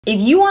If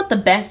you want the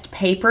best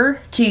paper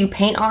to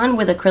paint on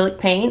with acrylic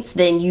paints,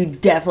 then you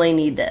definitely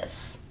need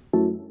this.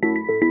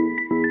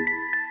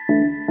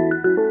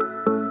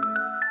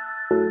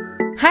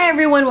 Hi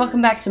everyone,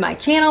 welcome back to my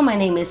channel. My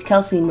name is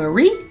Kelsey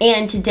Marie,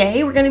 and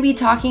today we're going to be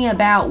talking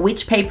about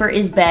which paper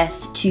is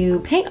best to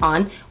paint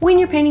on when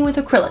you're painting with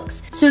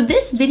acrylics. So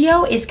this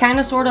video is kind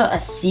of sort of a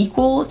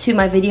sequel to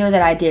my video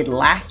that I did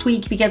last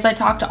week because I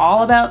talked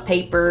all about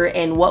paper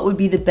and what would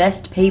be the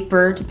best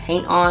paper to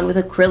paint on with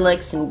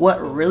acrylics and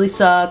what really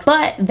sucks.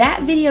 But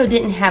that video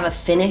didn't have a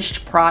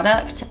finished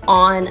product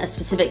on a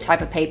specific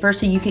type of paper,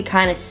 so you could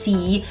kind of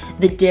see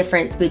the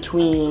difference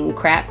between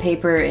crap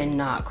paper and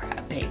not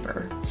crap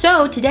paper.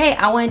 So today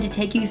I wanted to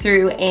take you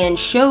through and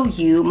show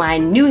you my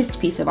newest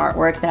piece of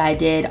artwork that I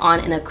did on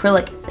an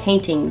acrylic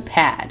painting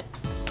pad.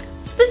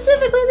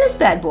 Specifically this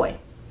bad boy.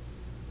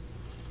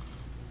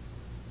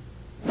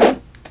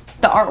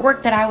 The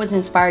artwork that I was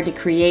inspired to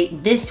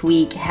create this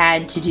week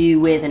had to do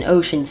with an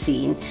ocean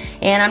scene,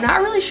 and I'm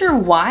not really sure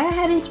why I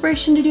had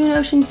inspiration to do an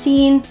ocean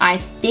scene. I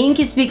think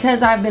it's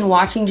because I've been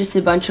watching just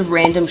a bunch of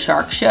random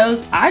shark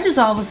shows. I just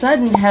all of a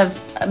sudden have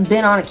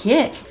been on a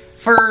kick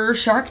for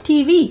shark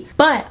TV.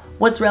 But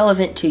what's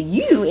relevant to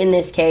you in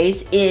this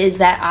case is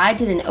that I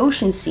did an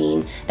ocean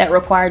scene that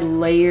required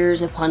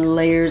layers upon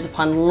layers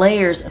upon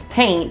layers of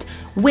paint,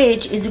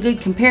 which is a good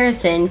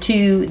comparison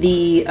to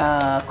the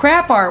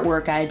crap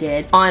artwork I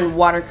did on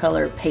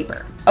watercolor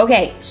paper.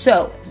 Okay,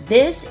 so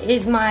this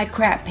is my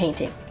crap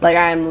painting. Like,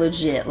 I'm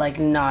legit, like,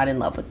 not in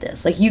love with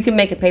this. Like, you can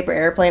make a paper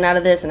airplane out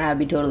of this and I would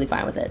be totally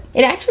fine with it.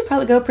 It actually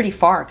probably go pretty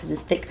far because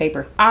it's thick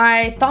paper.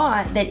 I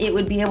thought that it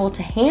would be able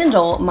to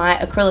handle my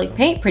acrylic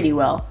paint pretty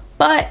well,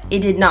 but it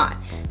did not.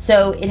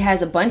 So it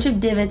has a bunch of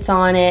divots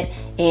on it,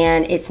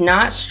 and it's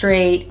not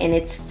straight and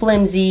it's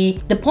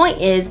flimsy. The point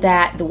is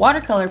that the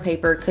watercolor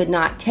paper could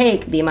not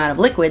take the amount of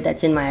liquid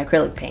that's in my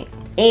acrylic paint.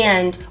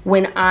 And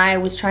when I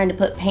was trying to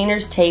put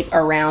painter's tape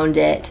around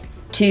it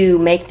to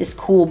make this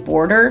cool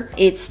border,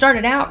 it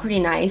started out pretty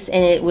nice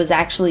and it was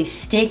actually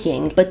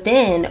sticking, but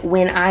then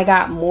when I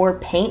got more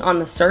paint on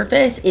the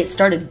surface, it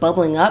started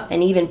bubbling up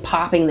and even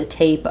popping the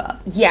tape up.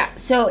 Yeah,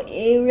 so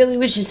it really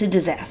was just a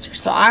disaster.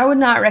 So I would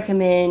not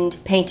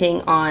recommend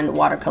painting on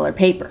watercolor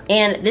paper.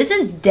 And this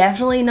is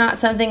definitely not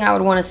something I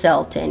would want to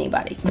sell to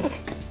anybody.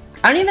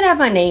 I don't even have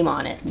my name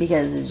on it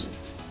because it's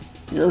just,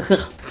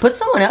 ugh. Put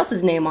someone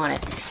else's name on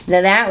it. Now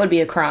that would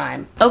be a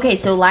crime. Okay,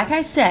 so like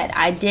I said,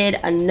 I did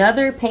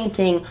another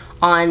painting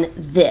on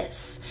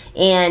this,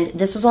 and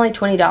this was only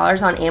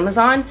 $20 on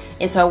Amazon,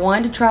 and so I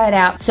wanted to try it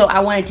out. So I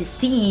wanted to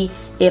see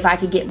if I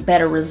could get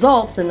better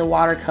results than the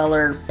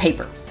watercolor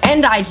paper.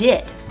 And I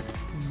did.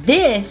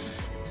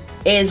 This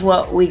is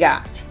what we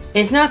got.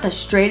 It's not the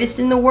straightest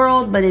in the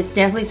world, but it's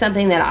definitely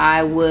something that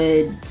I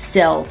would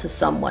sell to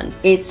someone.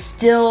 It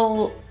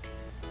still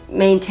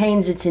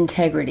maintains its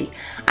integrity.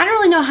 I don't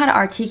really know how to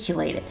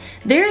articulate it.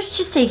 There's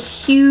just a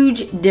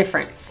huge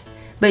difference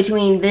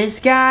between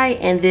this guy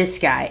and this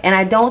guy, and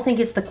I don't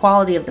think it's the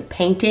quality of the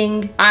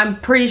painting. I'm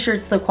pretty sure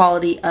it's the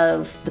quality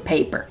of the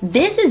paper.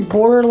 This is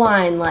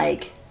borderline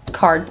like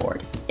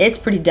cardboard. It's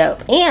pretty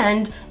dope.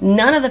 And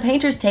none of the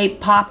painter's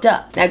tape popped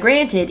up. Now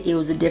granted, it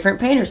was a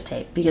different painter's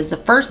tape because the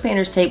first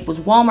painter's tape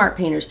was Walmart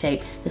painter's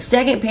tape. The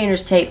second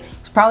painter's tape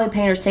was probably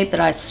painter's tape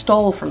that I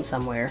stole from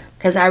somewhere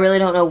because I really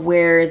don't know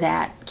where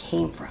that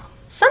came from.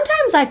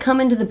 Sometimes I come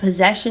into the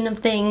possession of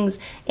things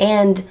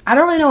and I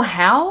don't really know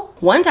how.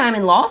 One time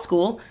in law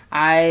school,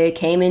 I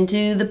came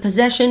into the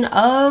possession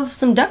of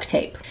some duct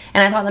tape,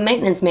 and I thought the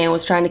maintenance man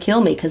was trying to kill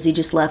me because he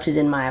just left it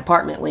in my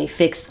apartment when he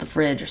fixed the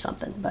fridge or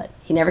something, but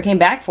he never came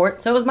back for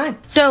it, so it was mine.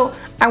 So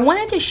I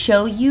wanted to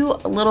show you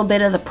a little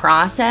bit of the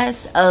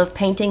process of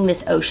painting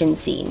this ocean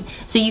scene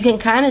so you can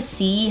kind of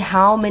see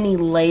how many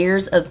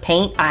layers of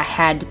paint I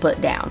had to put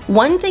down.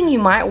 One thing you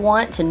might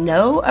want to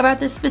know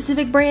about this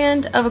specific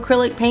brand of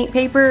acrylic paint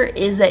paper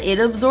is that it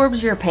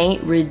absorbs your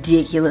paint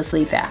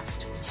ridiculously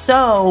fast.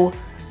 So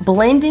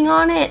blending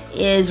on it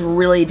is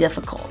really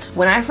difficult.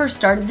 When I first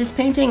started this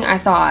painting, I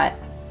thought,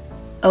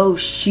 oh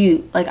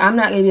shoot, like I'm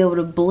not gonna be able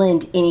to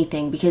blend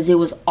anything because it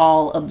was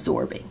all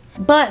absorbing.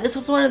 But this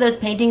was one of those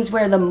paintings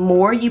where the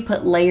more you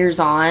put layers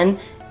on,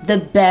 the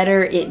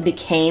better it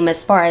became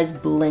as far as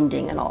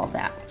blending and all of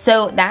that.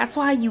 So that's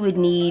why you would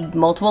need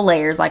multiple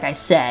layers, like I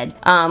said,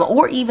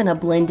 or even a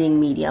blending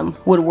medium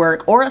would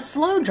work, or a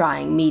slow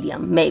drying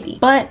medium maybe.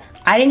 But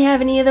I didn't have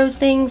any of those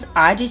things.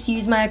 I just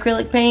used my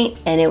acrylic paint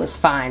and it was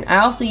fine. I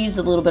also used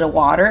a little bit of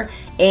water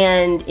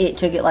and it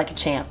took it like a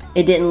champ.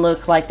 It didn't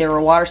look like there were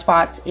water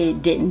spots.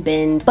 It didn't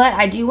bend. But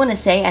I do want to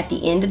say at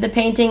the end of the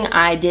painting,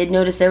 I did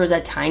notice there was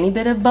a tiny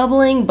bit of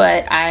bubbling,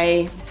 but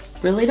I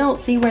really don't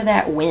see where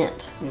that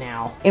went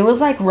now. It was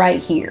like right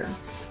here.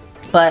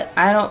 but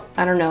I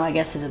don't know, I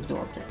guess it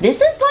absorbed it.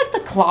 This is like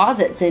the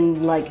closets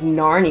in like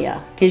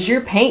Narnia, because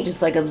your paint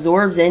just like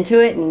absorbs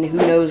into it and who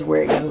knows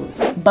where it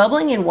goes.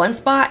 Bubbling in one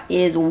spot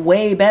is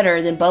way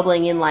better than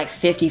bubbling in like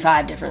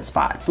 55 different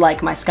spots,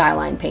 like my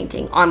skyline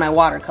painting on my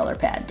watercolor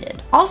pad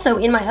did. Also,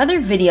 in my other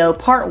video,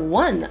 part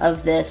 1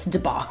 of this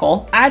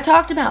debacle, I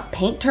talked about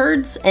paint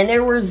turds, and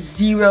there were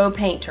 0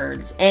 paint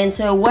turds. And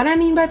so what I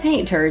mean by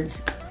paint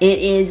turds, it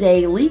is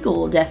a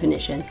legal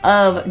definition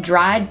of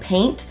dried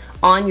paint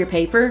on your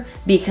paper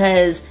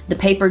because the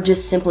paper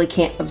just simply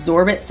can't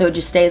absorb it, so it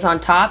just stays on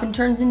top and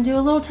turns into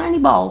a little tiny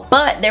ball.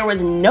 But there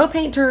was no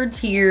paint turds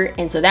here,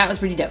 and so that was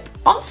pretty dope.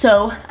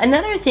 Also,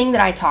 another thing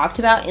that I talked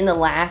about in the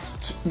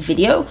last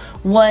video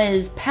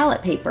was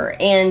palette paper,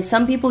 and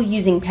some people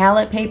using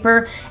palette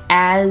paper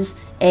as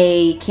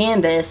a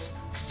canvas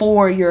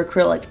for your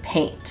acrylic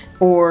paint,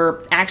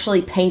 or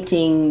actually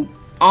painting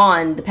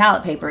on the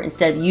palette paper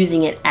instead of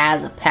using it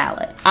as a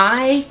palette.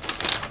 I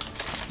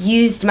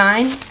used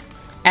mine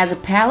as a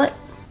palette.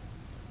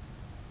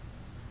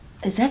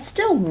 Is that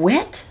still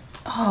wet?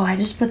 Oh, I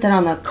just put that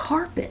on the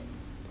carpet.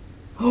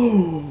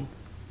 Oh.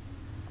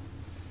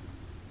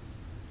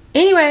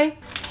 Anyway,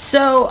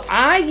 so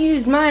I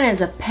used mine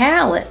as a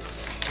palette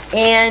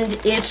and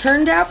it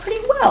turned out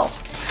pretty well.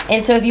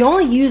 And so if you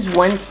only use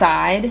one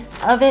side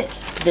of it,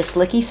 the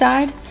slicky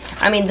side,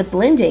 I mean, the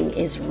blending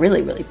is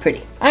really, really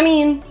pretty. I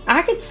mean,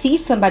 I could see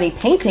somebody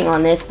painting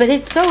on this, but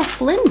it's so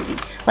flimsy.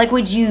 Like,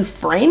 would you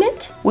frame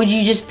it? Would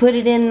you just put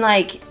it in,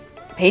 like,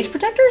 page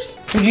protectors?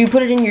 Would you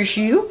put it in your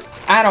shoe?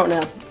 I don't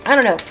know. I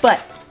don't know,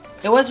 but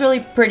it was really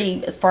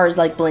pretty as far as,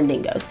 like,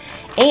 blending goes.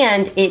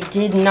 And it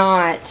did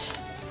not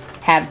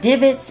have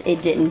divots,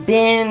 it didn't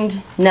bend,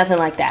 nothing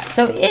like that.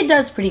 So it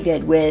does pretty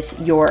good with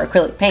your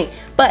acrylic paint.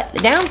 But the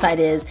downside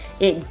is,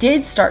 it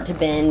did start to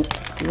bend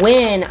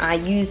when I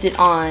used it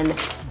on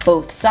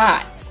both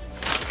sides.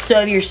 So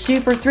if you're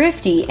super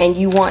thrifty and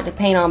you want to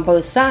paint on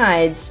both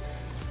sides,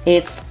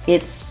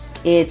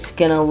 it's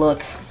gonna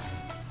look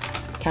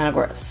kind of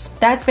gross.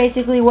 That's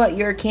basically what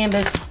your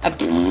canvas,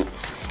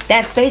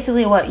 that's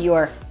basically what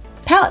your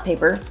palette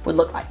paper would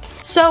look like.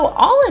 So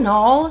all in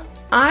all,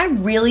 I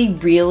really,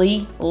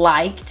 really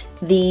liked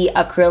the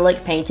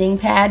acrylic painting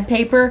pad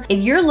paper.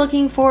 If you're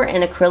looking for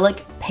an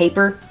acrylic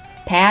paper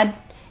pad,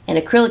 an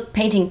acrylic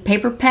painting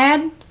paper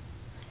pad,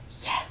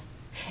 yeah,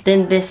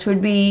 then this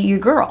would be your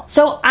girl.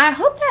 So I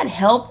hope that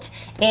helped,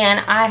 and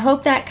I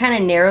hope that kind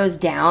of narrows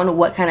down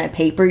what kind of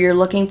paper you're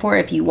looking for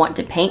if you want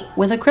to paint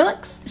with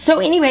acrylics. So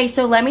anyway,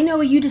 so let me know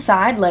what you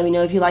decide. Let me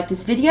know if you like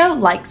this video.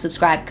 Like,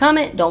 subscribe,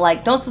 comment. Don't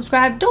like, don't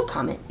subscribe, don't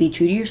comment. Be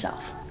true to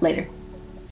yourself. Later.